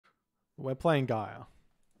We're playing Gaia.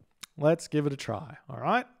 Let's give it a try, all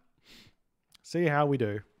right? See how we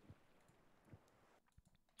do.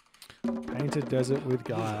 Painted Desert with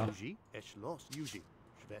Gaia.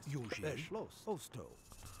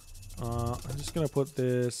 I'm just going to put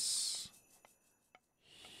this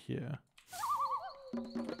here.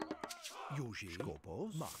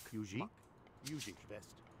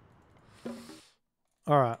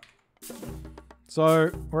 Alright.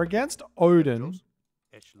 So, we're against Odin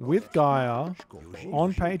with Gaia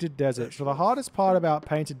on Painted Desert. So the hardest part about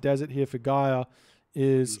Painted Desert here for Gaia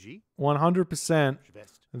is 100%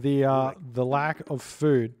 the lack of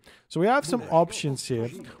food. So we have some options here.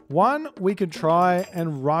 One, we could try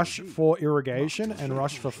and rush for irrigation and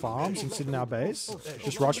rush for farms and sit in our base.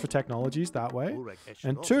 Just rush for technologies that way.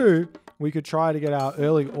 And two, we could try to get our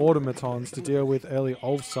early automatons to deal with early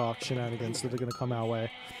Ulfsark shenanigans that are going to come our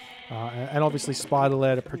way. And obviously Spider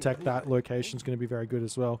Lair to protect that location is going to be very good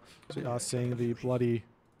as well. So we are seeing the bloody...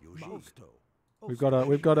 We've got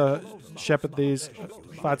to shepherd these.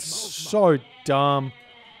 That's so dumb.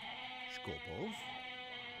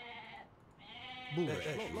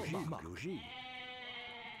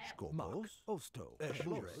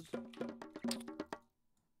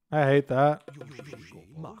 I hate that.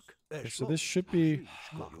 Okay, so this should be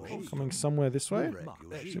coming somewhere this way.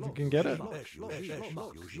 See if we can get it.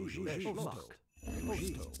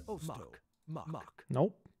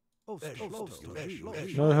 Nope. No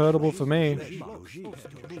herdable for me.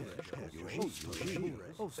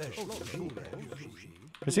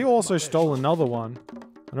 Because he also stole another one.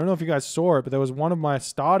 I don't know if you guys saw it, but there was one of my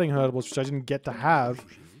starting herdables which I didn't get to have.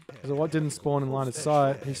 Because what didn't spawn in line of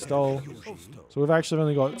sight, he stole. So we've actually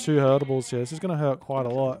only got 2 herdables here. This is going to hurt quite a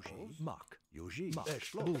lot.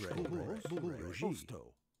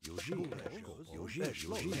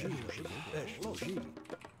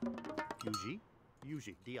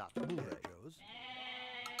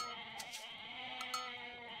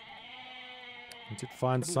 I did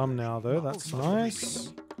find some now though, that's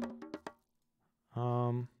nice.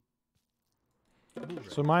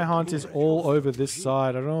 So my hunt is all over this side.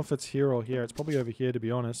 I don't know if it's here or here. It's probably over here to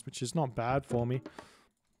be honest, which is not bad for me.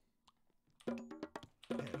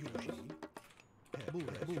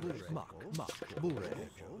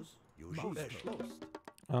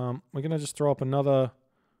 We're gonna just throw up another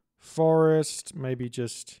forest, maybe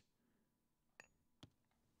just...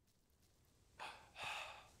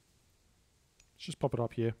 Let's just pop it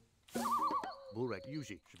up here.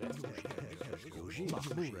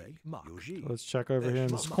 Let's check over here in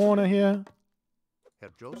this corner here.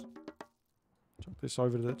 Chuck this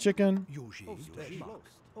over to the chicken.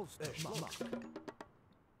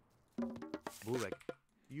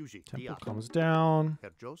 Temple comes down.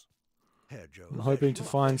 I'm hoping to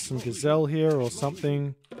find some gazelle here or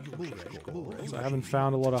something. So I haven't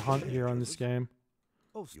found a lot of hunt here on this game.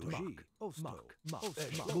 I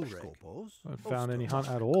haven't found any hunt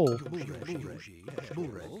at all.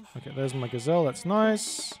 Okay, there's my gazelle. That's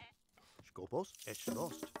nice.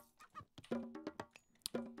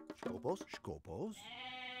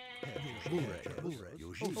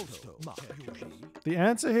 The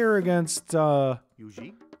answer here against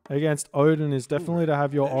Odin is definitely to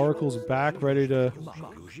have your oracles back ready to...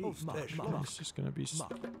 It's just going to be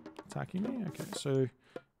attacking me. Okay, so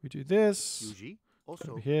we do this.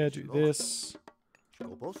 Over here, do this.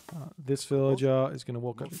 This villager is going to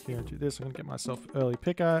walk over here and do this. I'm going to get myself early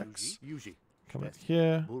pickaxe. Come over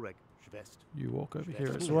here. You walk over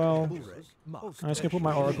here as well. I'm just going to put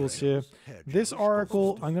my oracles here. This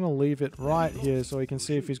oracle, I'm going to leave it right here so we can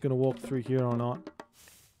see if he's going to walk through here or not.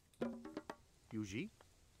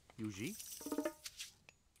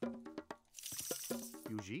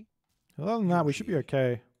 Other than that, we should be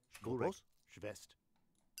okay.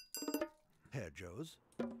 Herjos.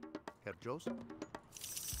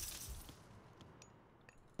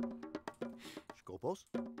 Skopos.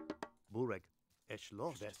 Bureg.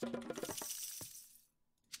 Eschlos.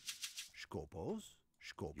 Skopos.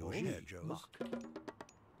 Herjos.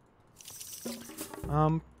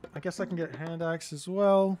 I guess I can get hand axe as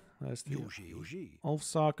well. There's the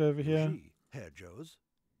Ulfsark over here. Herjos.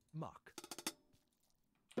 Muck.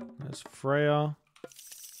 There's Freya.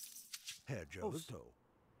 Herjos.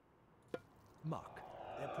 Muck.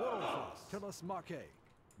 Telos Marque.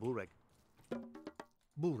 Bureg.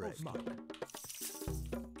 Muck.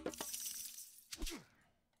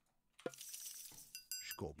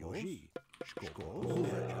 Skopos.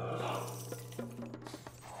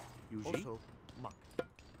 Also Muck.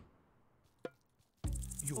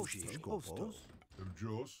 Skopos.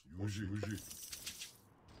 Herjos.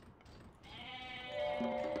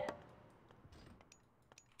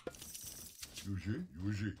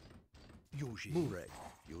 Yuji. Yuji. Burek.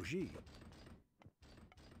 Yuji.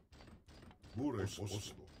 Burek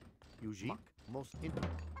Oslo. Yuji. Most intim.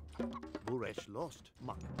 Burek lost.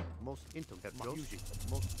 Mak. Most intim. Yuji.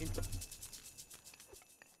 Most intim.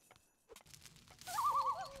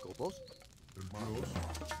 Skopos. Elbros.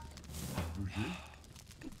 Yuji.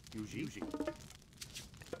 Yuji.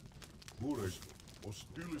 Burek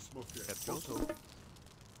Ostilis Moke. Herjoso.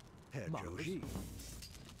 Herjoji.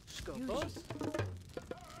 Skopos.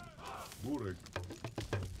 Burek.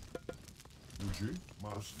 Yuji.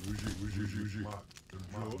 Mas. Yuji. Ma.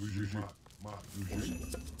 Elbros. Yuji. Ma.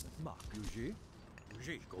 Yuji. Mak. Yuji.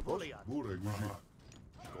 Yuji. Skopos. Burek. Yuji.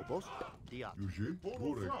 Skopos. Diat. Yuji.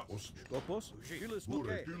 Burek Oslo. Skopos. Stilis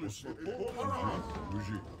Burek. Oslo.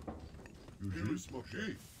 Yuji. Yuji. Smoke.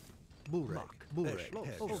 Burek. Burek.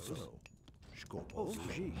 Herjoso. Skopos.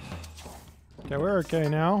 Yuji. Okay, we're okay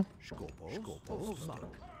now. Skopos. Skopos. Mak.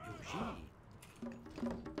 Yuji.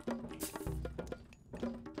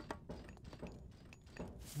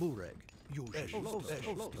 Burek. Yuji.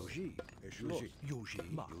 Yuji. Yuji.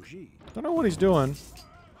 Mak. Yuji. Don't know what he's doing.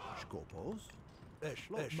 Skopos.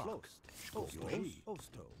 Mak. Skopos.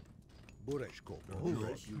 Osto. Burek. Skopos.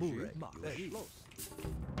 Burek. Burek. Mak.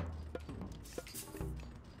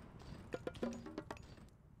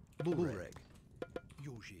 Burek.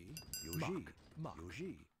 Yuji. Yuji. Mak.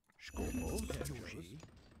 Yuji. Skopos. Yuji.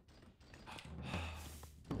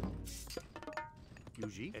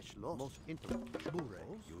 Yuji. Lost. Most intim. Burek.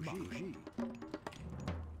 Yuji.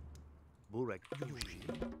 Burek. Yuji.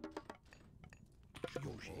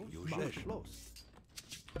 Yuji. Lost.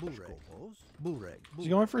 Burek. Burek. Is he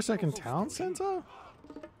going for a second town center?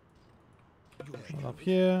 One up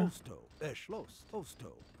here. Osto. Lost.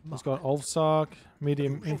 Osto. He's got Olfsark,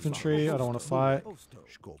 medium infantry. I don't want to fight.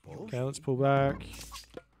 Okay, let's pull back.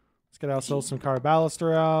 Let's get ourselves some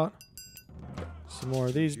Caraballister out. Some more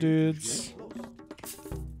of these dudes.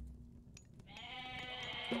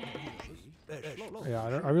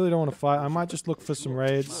 Yeah, I really don't want to fight. I might just look for some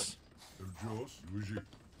raids. Elbros. Yuji.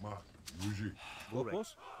 Ma. Yuji. Burek.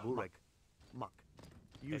 Burek. Mak.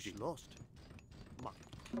 Yuji. Lost. Mak.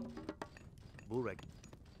 Burek.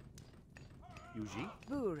 Yuji.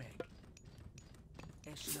 Burek.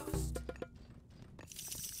 Eschlost.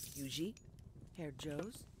 Yuji.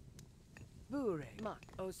 Herjos. Burek. Mak.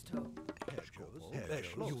 Osto.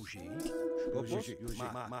 Yuji. Elbros.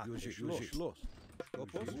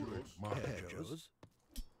 Ma. Herjos.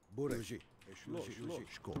 Burek.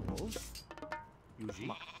 Skopos. Yuji.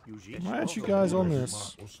 Yuji. Why aren't you guys on this?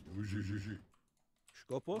 Oslo. Yuji.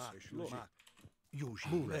 Skopos. Yuji.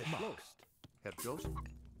 Burek. Herjos.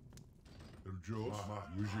 Elbros. Ma.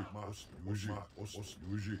 Yuji. Ma. Yuji. Oslo.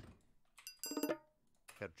 Yuji.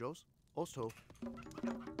 Herjos. Osto.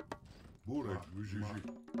 Burek. Yuji.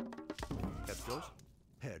 Herjos.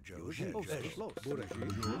 Herjos. Burek.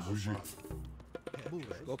 Yuji.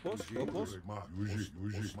 Skopos. Ma. Yuji.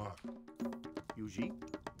 Ma. Yuji.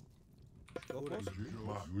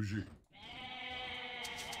 Ma. Yuji.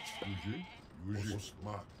 Yuji.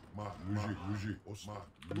 Ma. Ma. Yuji. Osma.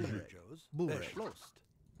 Yuji. Burek.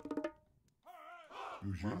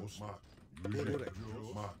 Yuji. Osma.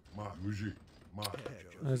 Yuji. Ma. Ma. Yuji. Ma.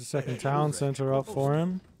 There's a second town center up for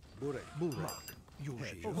him. Burek.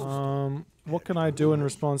 Yuji. What can I do in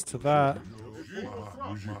response to that? Yuji.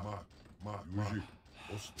 Ma. Ma. Yuji.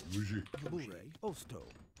 Oslo. Yuji. Burek. Osto.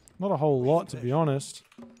 Not a whole lot, to be honest.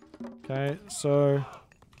 Okay, so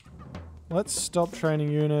let's stop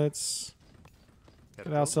training units.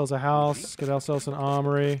 Get ourselves a house. Get ourselves an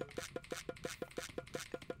armory.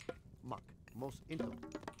 Mak. Most intim.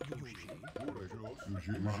 Burek.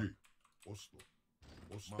 Yuji. Oslo.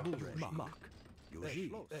 Osma. Burek. Mak.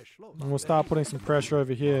 Yuji. And we'll start putting some pressure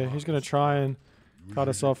over here. He's going to try and cut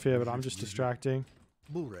us off here, but I'm just distracting.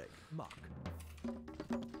 Burek. Mak.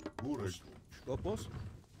 Burek. Skopos.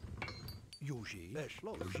 Yuji.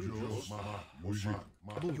 Elbros. Ma. Yuji.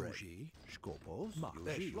 Ma. Yuji. Skopos. Mak.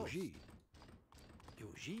 Yuji.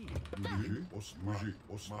 Yuji. Yuji. Oslo. Yuji.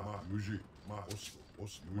 Osma. Ma. Yuji. Ma. Oslo.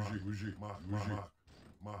 Oslo. Yuji. Ma. Yuji.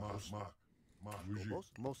 Ma. Osma. Ma. Yuji. Skopos.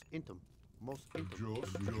 Most intim. Most intim.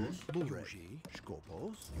 Elbros. Burek.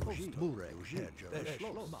 Skopos. Burek. Herjos.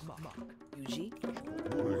 Mak. Yuji.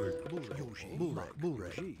 Burek. Yuji.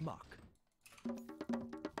 Burek. Mak.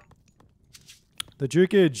 The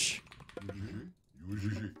Dukeage.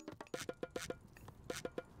 Yuji.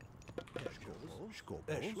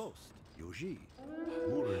 Skopos. Yuji.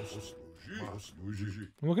 Burek. Oslo. Yuji.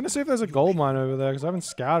 I'm looking to see if there's a gold mine over there because I haven't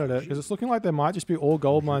scouted it. Because it's looking like there might just be all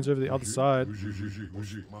gold mines over the other side.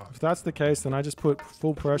 Yuji. Ma. If that's the case, then I just put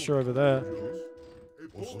full pressure over there.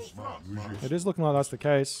 Osma, Muji, It is looking like that's the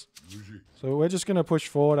case. Muji, So we're just going to push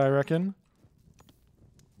forward, I reckon.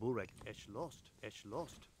 Bureg, Esh lost. Esh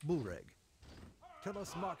lost. Bureg. Tell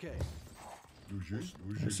us Marque. Muji,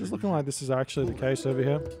 Muji. This is looking like this is actually the case over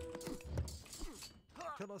here.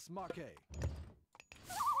 Tell us Marque.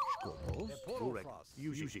 Skopos. Bureg,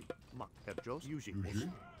 Yuji. Mak, Herjos, Yuji. Muji,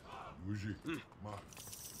 Muji, Ma,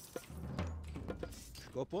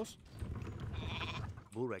 Skopos.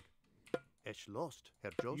 Bureg, Esh lost.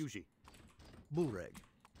 Herjos, Yuji. Bureg.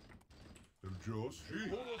 Jos,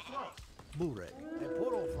 Shi, Bureg.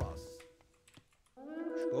 Eporofras.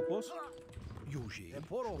 Skopos. Yuji.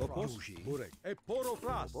 Eporofras. Yuji. Bureg.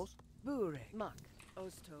 Eporofras. Skopos. Bureg. Mak.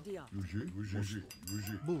 Osto. Diop. Muji, Muji,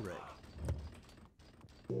 Muji, Bureg.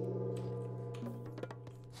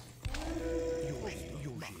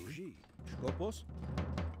 Yuji. Skopos.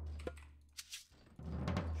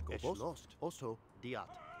 Esh lost. Also, Diat.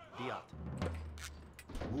 Diat.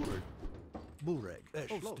 Burek, Bureg.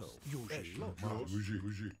 Osto. Yuji. Ma, Muji,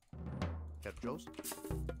 Muji, Herjos.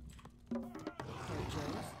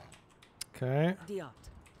 Herjos. Okay. Diot.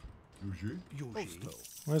 Muji, Yuji.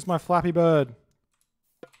 Where's my Flappy Bird?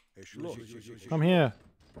 Come here.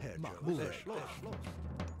 Bureg.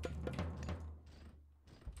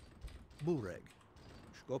 Bureg.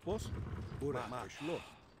 Skopos. Bureg.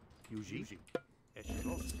 Yuji. Esh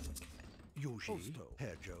lost. Yuji.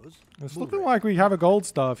 Herjos. It's looking like we have a gold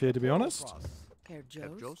staff here, to be honest. Herjos.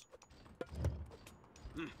 Herjos.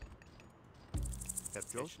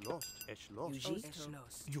 Herjos. Esh lost. Esh lost. Yuji.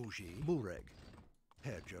 Eshlos. Yuji. Bureg.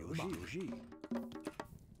 Herjos. Yuji.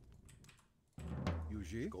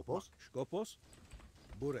 Yuji. Skopos. Skopos.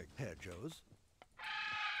 Bureg. Herjos.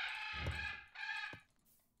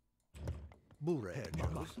 Bureg.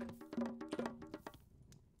 Herjos.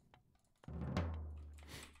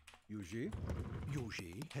 Yuji.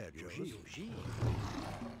 Yuji. Herjos. Yuji.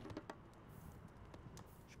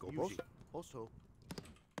 Skopos. Also,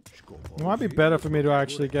 It might be better for me to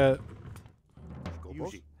actually get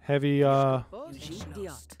Skopos. heavy, Yuji.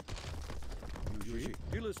 Diot. Yuji.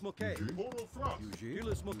 Dilis Moke. Muji, Yuji.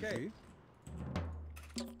 Dilis Moke.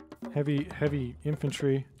 heavy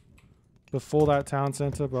infantry before that town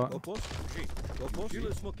center, but Skopos. Skopos.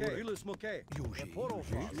 Dilis Moke. Dilis Moke. Yuji.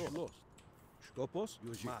 Yuji. Lost. Skopos.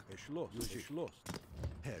 Yuji. Mak. Lost. Yuji. Lost.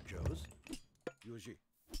 Herjos. Yuji.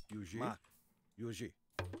 Yuji. Mak. Yuji.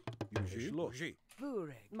 Yuji. Lost.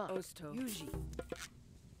 Bureg. Mak. Osto. Yuji.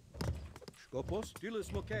 Skopos.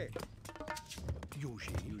 Dilis Moke.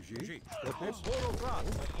 Yuji. Yuji. Skopos. Porofras.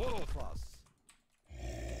 Porofras.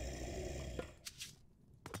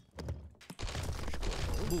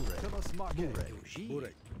 Bureg. Bureg.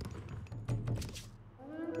 Bureg.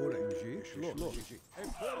 Bureg. Yuji. Lost.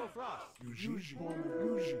 Porofras. Yuji,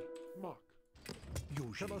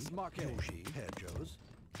 Yuji, Mak, Yuji. Herjos.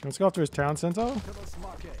 let's go after his town center.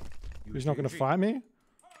 He's not going to fight me.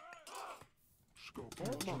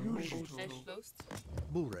 Skopos, Yuji, Eshlos.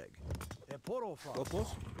 Bureg. Skopos.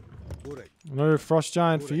 Bureg. No frost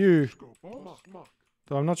giant for you. Skopos, Mak,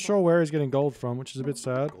 Though I'm not sure where he's getting gold from, which is a bit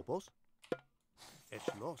sad. Skopos. Esh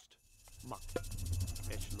lost. Mak.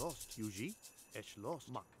 Esh lost. Yuji. Esh lost.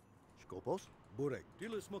 Mak. Skopos. Bureg.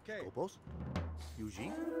 Dilis Moke. Skopos.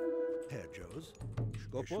 Yuji. Herjos.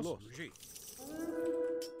 Skopos. Yuji.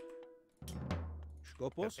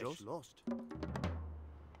 Skopos. Esh lost.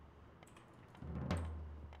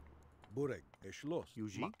 Bureg. Eshlos.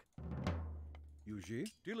 Yuji. Mak.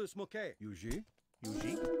 Yuji. Dilis Moke. Yuji.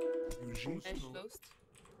 Yuji. Yuji, Eshlos.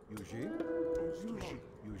 Yuji. Yuji,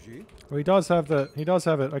 Yuji. Well, he does have the. He does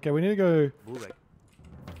have it. Okay, we need to go. Bureg.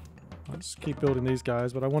 Let's keep building these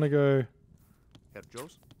guys, but I want to go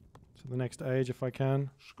Herjos. to the next age if I can.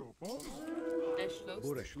 Skopos, Eshlos.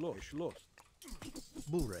 Bureg. Eshlos.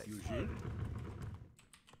 Bureg. Yuji.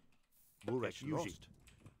 Bureg. Yuji.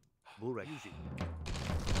 Bureg. Yuji.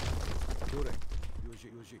 Bureg.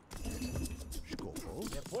 Yuji. Skopos.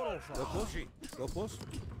 Skopos. Skopos.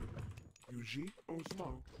 Yuji,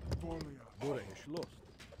 Osmak, Volia, Bureg. Eshlos.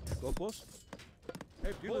 Skopos.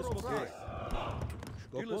 Dilis Moke.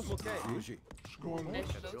 Skopos. Yuji. Skola,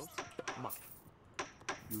 Herjos. Mak.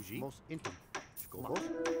 Yuji. Mos intum. Skopos.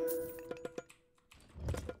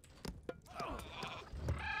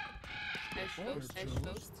 Eshlos.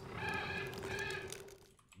 Eshlos.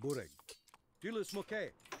 Bureg. Dilis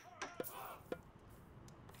Moke.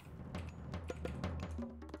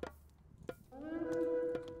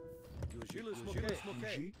 Dilis Moke.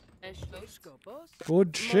 Yuji, Eshlos. Skopos.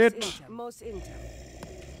 Good shit. Mos inter.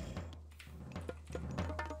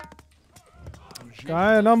 Yuji,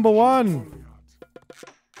 Guy number one. Goliath.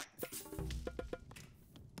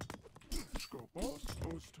 Skopos,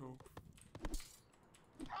 Osto,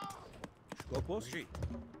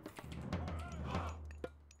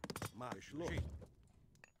 Mark.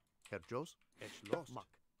 Herjos. Eschloss. Mark.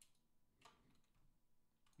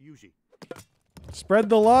 Yuji. Spread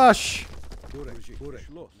the lush. Burek.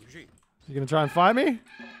 You gonna try and fight me?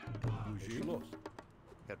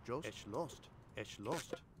 Herjos. Eschlost.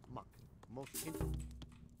 Eschlost. Mark. Most intim.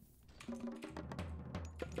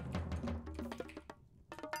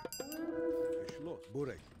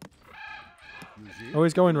 Burek. Oh,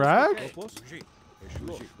 he's going rag?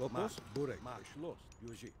 Burek.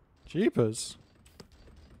 Jeepers.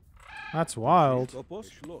 That's wild.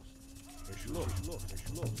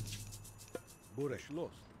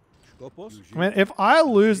 I mean, if I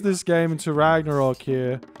lose this game to Ragnarok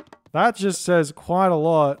here, that just says quite a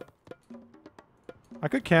lot. I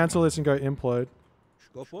could cancel this and go implode.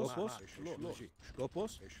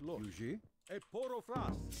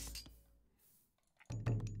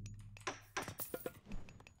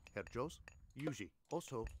 Herjos. Yuji.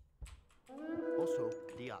 Also.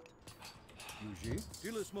 Diat.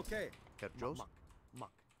 Herjos.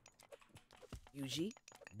 Mark. Yuji.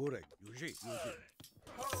 Burek.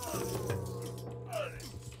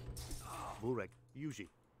 Burek. Yuji.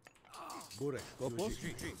 Burek.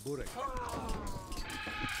 Burek.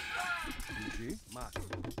 Mark.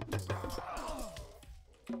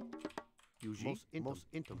 Yuji. Most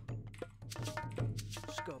intim.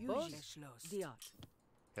 Skopos. Diat.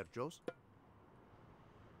 Herjos.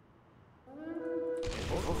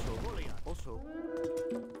 Also.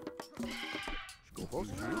 Skopos.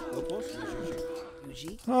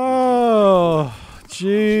 Yuji. Oh,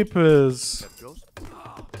 jeepers. Herjos.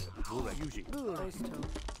 Burek. Yuji. Osto.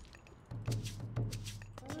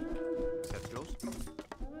 Herjos.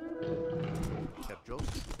 Herjos.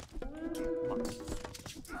 Mark.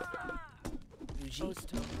 Yuji.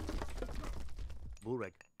 Osto.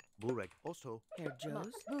 Burek. Also. Herjos.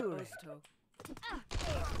 Osto.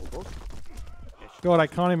 Skopos. God, I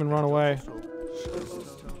can't even run away.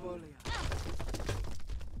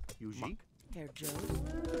 Yuji. Herjos.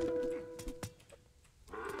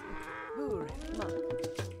 Burek. Mark.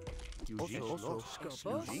 Yuji. Also.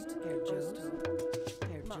 Skopos. Yuji. Herjos.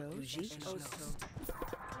 Herjos. Yuji. Osto.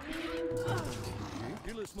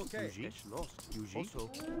 Yuji. Eschloss. Yuji. Also.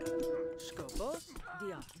 Skopos.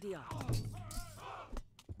 Diat.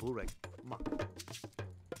 Burek. Mark.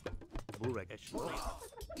 Burek. Eschloss.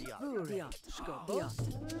 Diat. Diat. Skopos.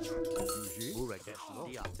 Burek. Eschloss.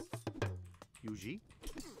 Diat. Yuji.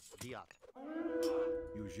 Diat.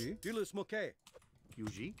 Yuji.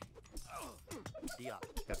 Diat.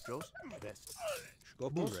 Herjos. Best.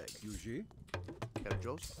 Burek. Yuji.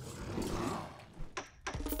 Herjos.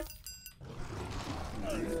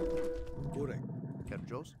 Burek.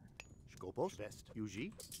 Herjos. Skopos. Best.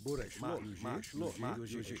 Yuji. Burek. Mark.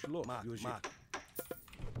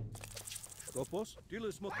 Skopos.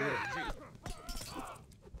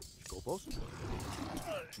 Skopos.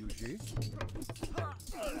 Yuji.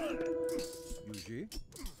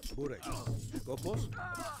 Burek. Skopos.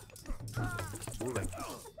 Burek.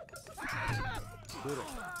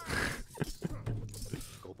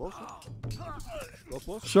 Skopos.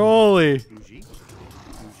 Skopos. Surely. Yuji.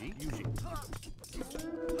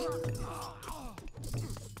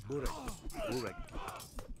 Burek.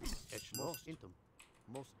 Eschloss.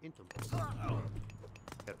 Most intim.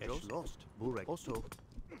 Herjos. Lost. Burek. Also.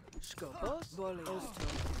 Skopos. Osto.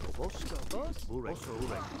 Skopos. Skopos. Burek. Also.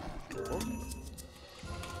 Burek. Skopos.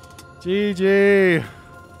 GG.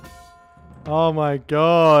 Oh my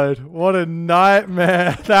god. What a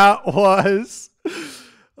nightmare that was.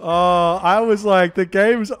 Oh, I was like, the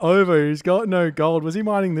game's over. He's got no gold. Was he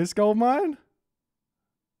mining this gold mine?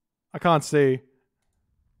 I can't see.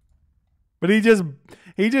 But he just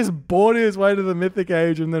bought his way to the mythic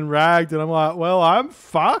age and then ragged, and I'm like, well, I'm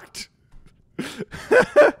fucked.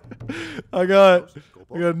 I got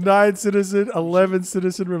 9 citizen, 11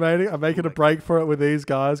 citizen remaining. I'm making a break for it with these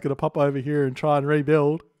guys. Gonna pop over here and try and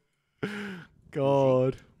rebuild.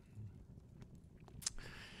 God.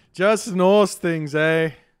 Just Norse things,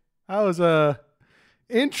 eh? That was a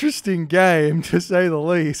interesting game, to say the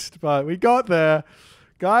least. But we got there.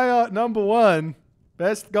 Guy number 1.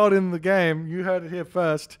 Best god in the game. You heard it here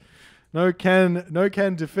first. No can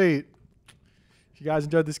defeat. If you guys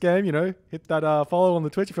enjoyed this game, hit that follow on the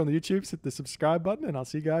Twitch. If you're on the YouTube, hit the subscribe button, and I'll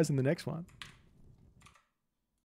see you guys in the next one.